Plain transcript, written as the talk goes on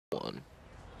One.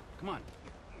 Come on.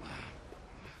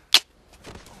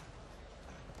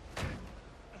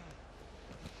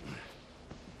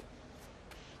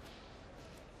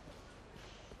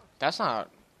 That's not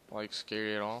like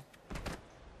scary at all.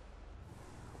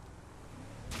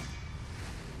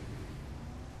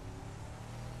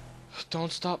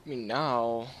 Don't stop me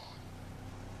now.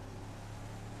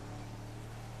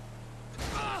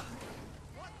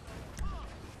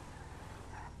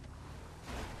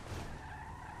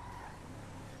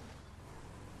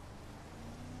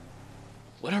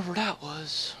 Whatever that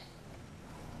was.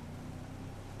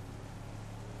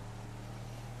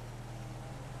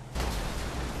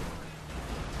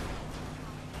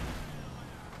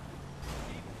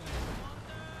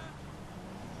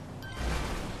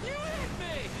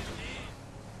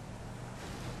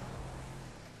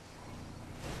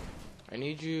 I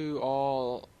need you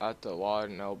all at the lot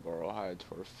in Elboro Heights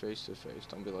for face to face.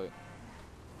 Don't be late.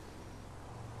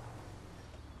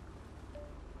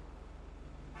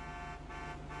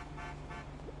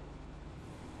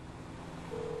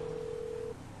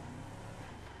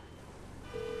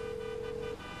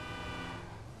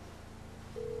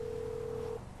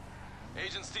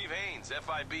 Agent Steve Haynes,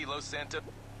 FIB, Los Santos.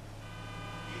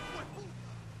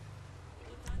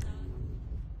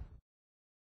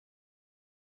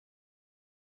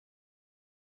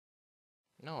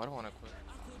 No, I don't want to quit.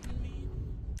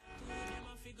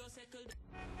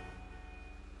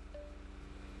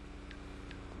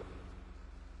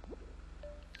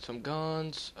 Some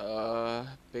guns,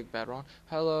 Big Bad Ron.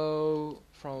 Hello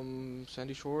from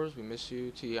Sandy Shores. We miss you.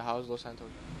 T. How's Los Santos?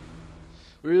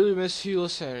 We really miss you.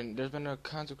 Listen, there's been a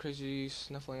kinds of crazy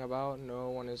sniffling about. No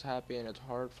one is happy, and it's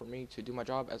hard for me to do my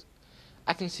job as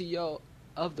acting CEO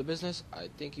of the business. I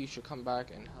think you should come back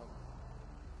and help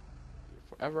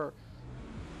forever.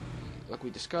 Like we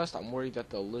discussed, I'm worried that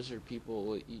the lizard people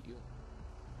will eat you.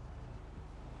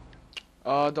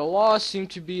 The law seem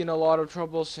to be in a lot of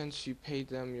trouble since you paid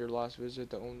them your last visit.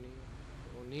 The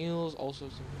O'Neills also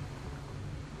seem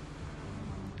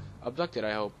abducted,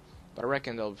 I hope. But I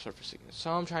reckon they'll be surfacing.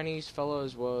 Some Chinese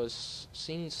fellows was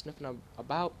seen sniffing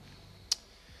about,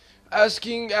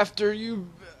 asking after you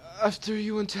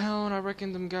in town. I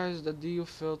reckon them guys the deal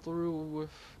fell through with,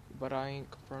 but I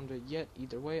ain't confirmed it yet.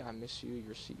 Either way, I miss you,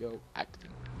 your CEO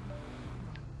acting.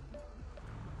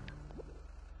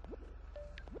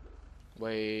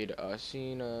 Wait,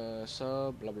 seen a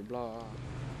sub, blah blah blah.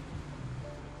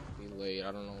 Be late,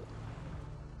 I don't know.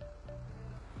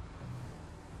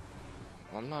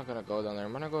 I'm not gonna go down there.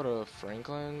 I'm gonna go to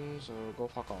Franklin's or go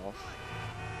fuck off.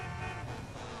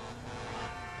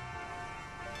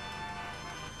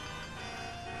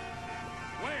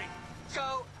 Wait!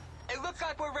 So, it looks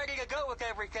like we're ready to go with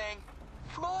everything.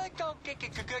 Floyd don't think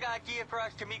it's a good idea for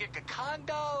us to meet at the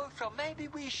condo, so maybe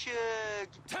we should...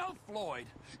 Tell Floyd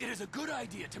it is a good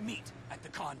idea to meet at the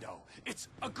condo. It's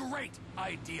a great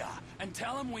idea. And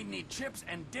tell him we need chips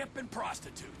and dip and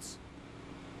prostitutes.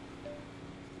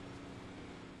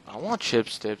 I want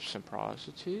chips, dips, and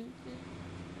prostitute.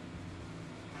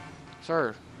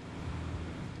 Sir,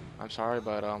 I'm sorry,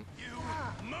 but I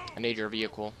need your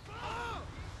vehicle.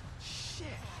 Shit.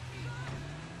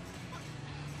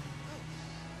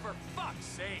 For fuck's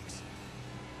sakes.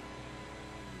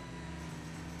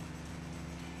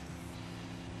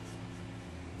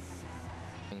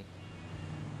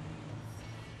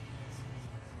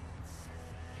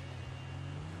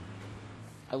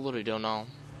 I literally don't know.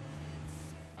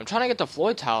 I'm trying to get to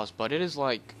Floyd's house, but it is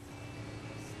like...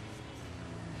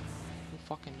 Who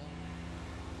fucking knows?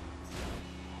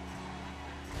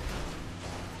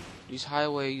 These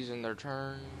highways and their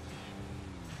turns.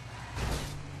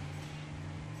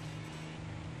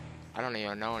 I don't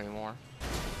even know anymore.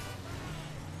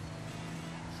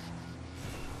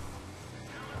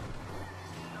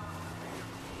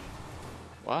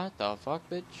 What the fuck,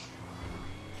 bitch?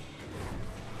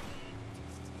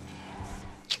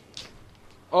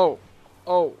 Oh,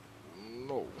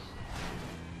 no.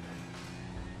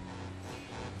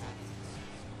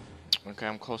 Okay,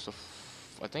 I'm close to.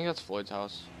 I think that's Floyd's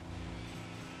house.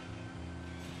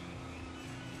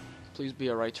 Please be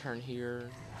a right turn here.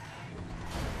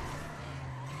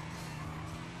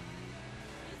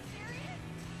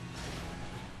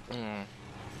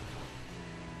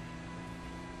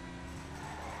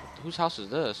 Whose house is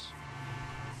this?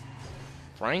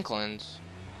 Franklin's.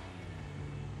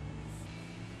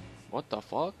 What the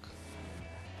fuck?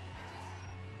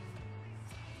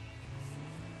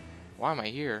 Why am I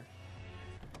here?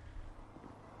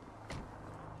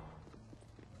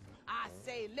 I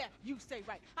say left, you say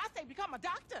right. I say become a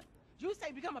doctor. You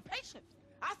say become a patient.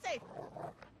 I say,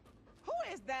 who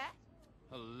is that?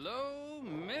 Hello,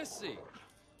 Missy.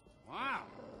 Wow,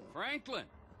 Franklin.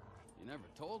 You never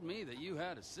told me that you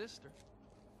had a sister.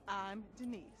 I'm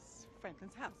Denise,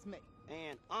 Franklin's housemate.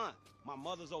 And Aunt, my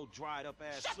mother's old dried up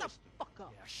ass Shut sister. the fuck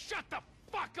up. Yeah, shut the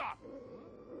fuck up!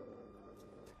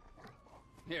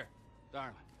 Here,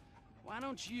 darling. Why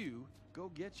don't you go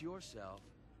get yourself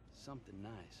something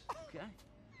nice, okay?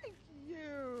 Thank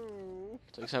you.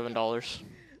 It's like $7.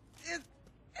 Is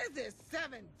it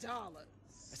 $7?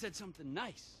 I said something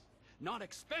nice, not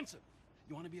expensive.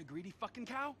 You want to be a greedy fucking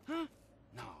cow? Huh?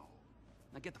 No.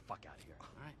 Now get the fuck out of here, all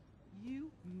right? You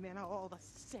men are all the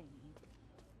same.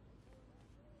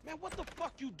 Man, what the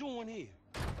fuck you doing here?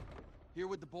 Here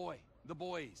with the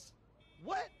boys.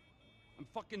 What? I'm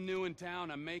fucking new in town.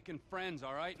 I'm making friends,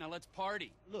 all right? Now let's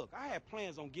party. Look, I had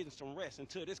plans on getting some rest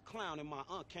until this clown and my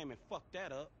aunt came and fucked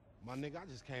that up. My nigga, I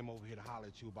just came over here to holler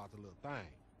at you about the little thing.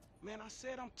 Man, I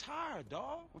said I'm tired,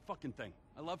 dawg. What fucking thing?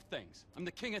 I love things. I'm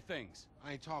the king of things.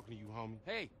 I ain't talking to you, homie.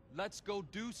 Hey, let's go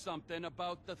do something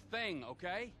about the thing,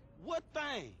 okay? What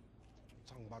thing? I'm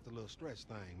talking about the little stretch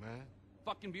thing, man.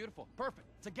 Fucking beautiful. Perfect.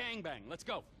 It's a gangbang. Let's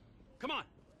go. Come on.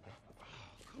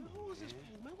 Come on, Who is this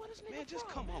fool, man? Where this nigga man, just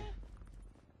from, come on. man?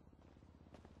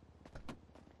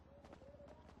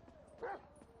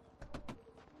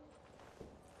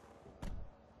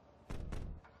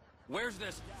 Where's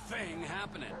this thing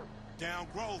happening? Down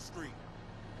Grove Street.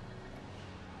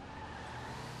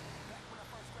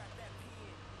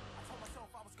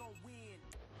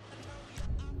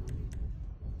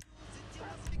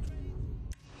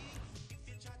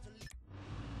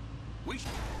 We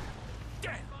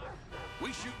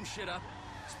shooting shit up,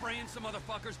 spraying some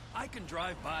motherfuckers. I can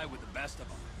drive by with the best of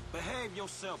them. Behave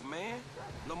yourself, man.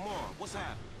 Lamar, what's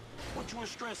happening? What you and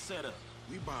Stress set up?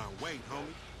 We buying weight,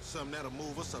 homie. Something that'll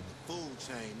move us up the food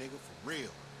chain, nigga, for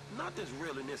real. Not this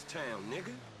real in this town,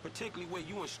 nigga. Particularly where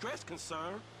you and Stress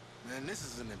concerned. Man, this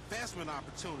is an investment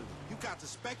opportunity. You got to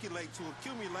speculate to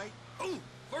accumulate. Ooh,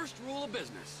 first rule of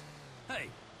business. Hey,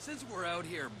 since we're out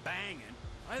here banging,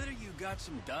 either you got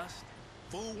some dust?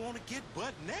 Fool wanna get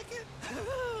butt naked?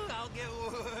 I'll get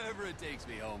wherever it takes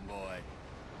me, homeboy.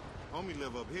 Homie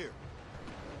live up here.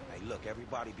 Hey, look,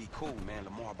 everybody be cool, man.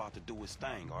 Lamar about to do his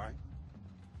thing, all right?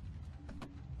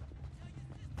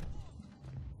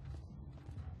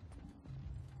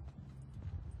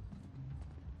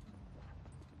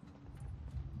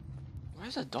 Why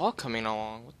is a dog coming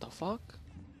along? What the fuck?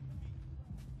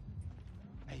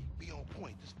 Hey, be on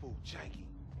point. This fool janky.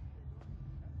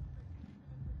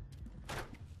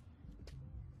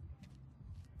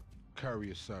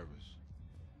 Courier service.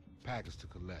 Package to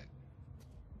collect.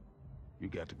 You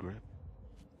got the grip?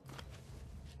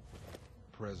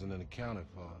 Present and accounted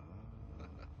for.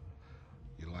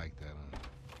 You like that, huh?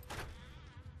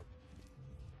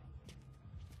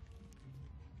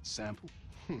 Sample?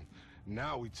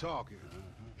 Now we talking.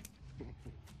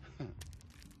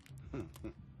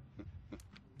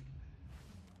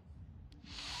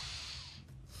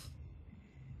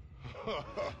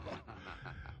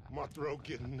 My throat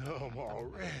getting numb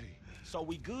already. So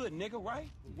we good, nigga,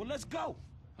 right? Well, let's go.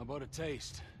 How about a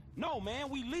taste? No, man,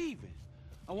 we leaving.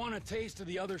 I want a taste of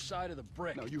the other side of the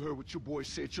brick. Now, you heard what your boy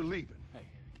said. You're leaving. Hey,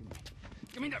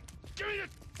 give me the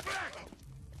back!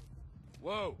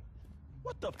 Whoa.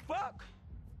 What the fuck?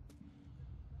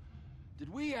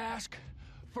 Did we ask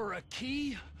for a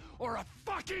key or a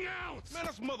fucking ounce? Man,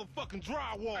 that's motherfucking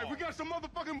drywall. Hey, we got some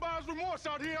motherfucking buyer's remorse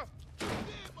out here.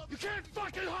 You can't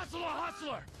fucking hustle a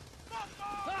hustler!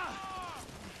 Ah!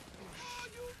 Oh,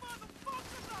 you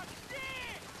motherfuckers are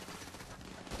dead!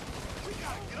 We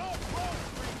gotta get off Grove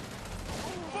Street.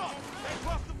 Fuck! Hey,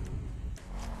 Buster.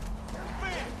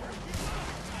 Man!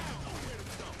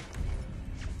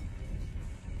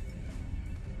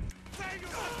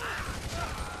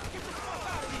 Get the fuck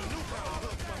out of here, new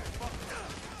motherfucker.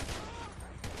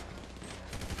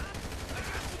 I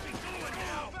got to be going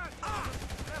now.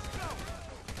 Let's go.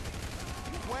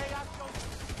 You way out your...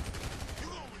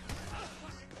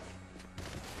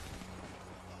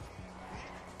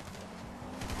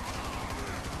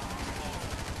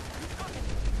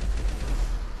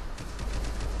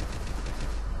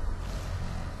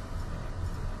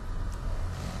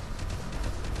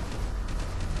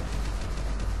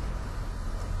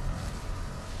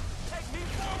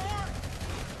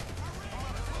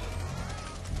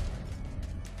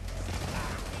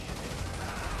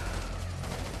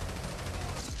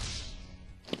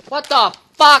 What the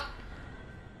fuck?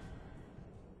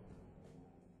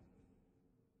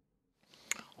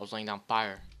 I was laying down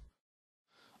fire.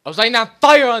 I was laying down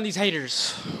fire on these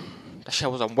haters. That shit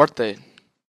wasn't worth it.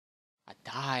 I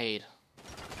died.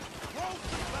 Roll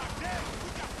like that. We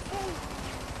got food.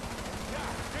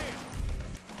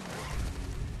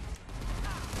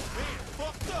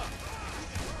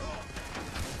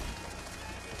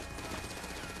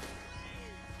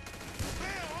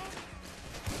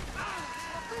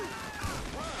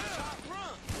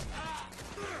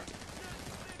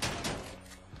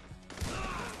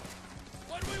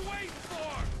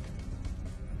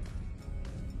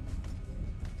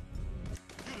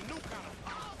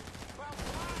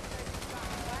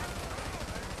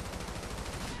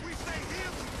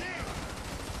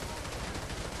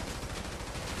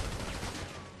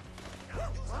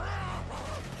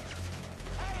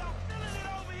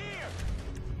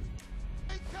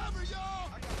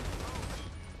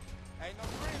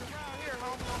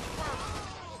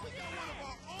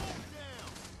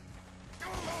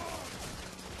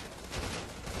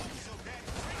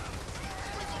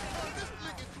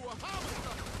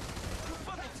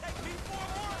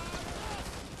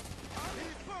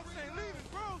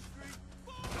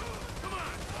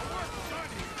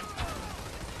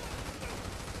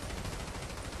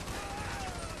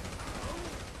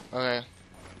 Okay.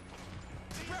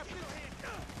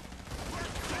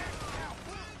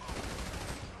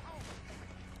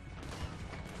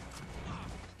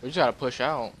 We just gotta push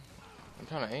out. I'm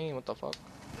trying to aim. What the fuck?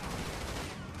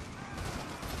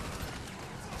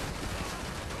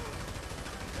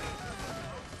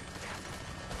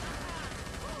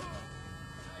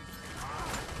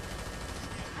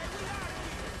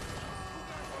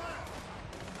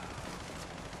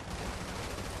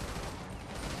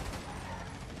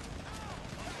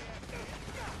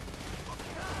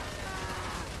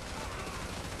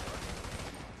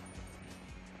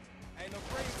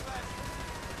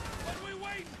 What are we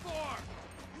waiting for?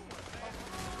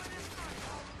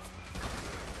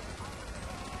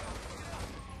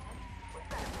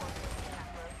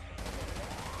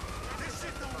 This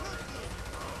shit don't look good.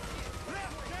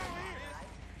 Left, down here.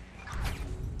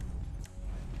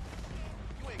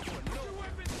 You ain't going Put your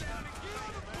weapons down and get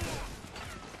on the floor.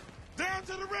 down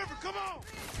to the river. Come on.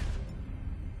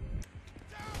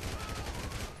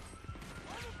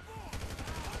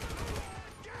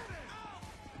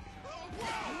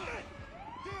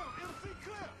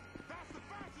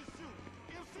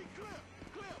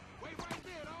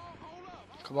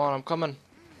 Come on, I'm coming.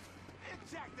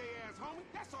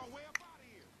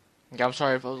 Yeah, I'm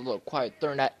sorry if I was a little quiet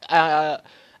during that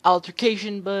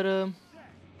altercation, but there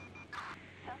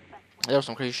was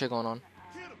some crazy shit going on.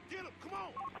 Get him, come on.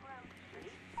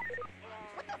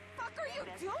 What the fuck are you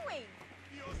doing?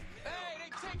 Hey,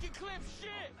 they taking Cliff's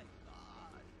shit.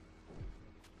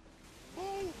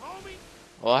 Move, homie.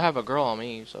 Well, I have a girl on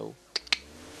me, so.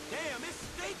 Damn, it's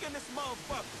stinking this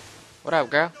motherfucker. What up,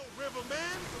 girl? No river,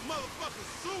 man. It's a motherfucking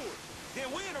sewer.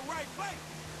 Then we're in the right place.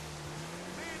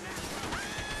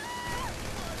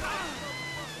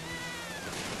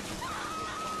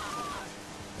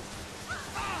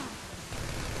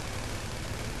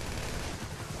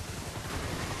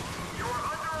 You are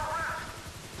under arrest.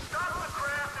 Stop the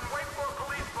craft and wait for a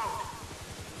police boat.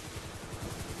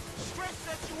 Stretch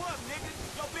set you up, nigga.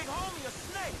 Your big homie a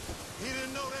snake. He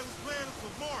didn't know they was playing us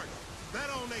for March. Bet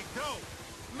on they dough.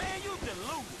 Man, you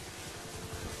deluded.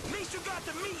 At least you got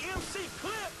to meet MC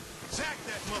Clip. Jack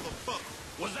that motherfucker.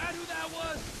 Was that who that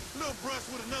was? Little brush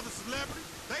with another celebrity.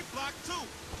 They blocked too.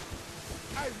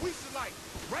 Hey, we should like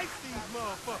race these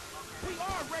motherfuckers. We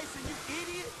are racing, you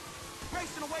idiot.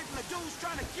 Racing away from the dudes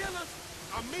trying to kill us.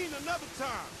 I mean another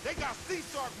time. They got sea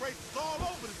shark races all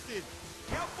over the city.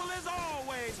 Helpful as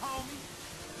always, homie.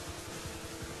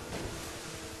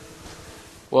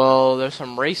 Well, there's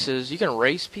some races. You can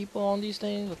race people on these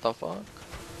things? What the fuck?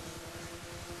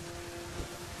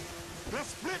 Let's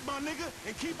split, my nigga,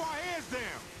 and keep our heads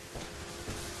down.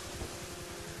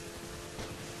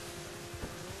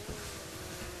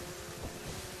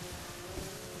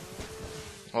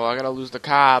 Well, I gotta lose the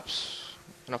cops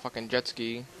in a fucking jet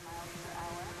ski.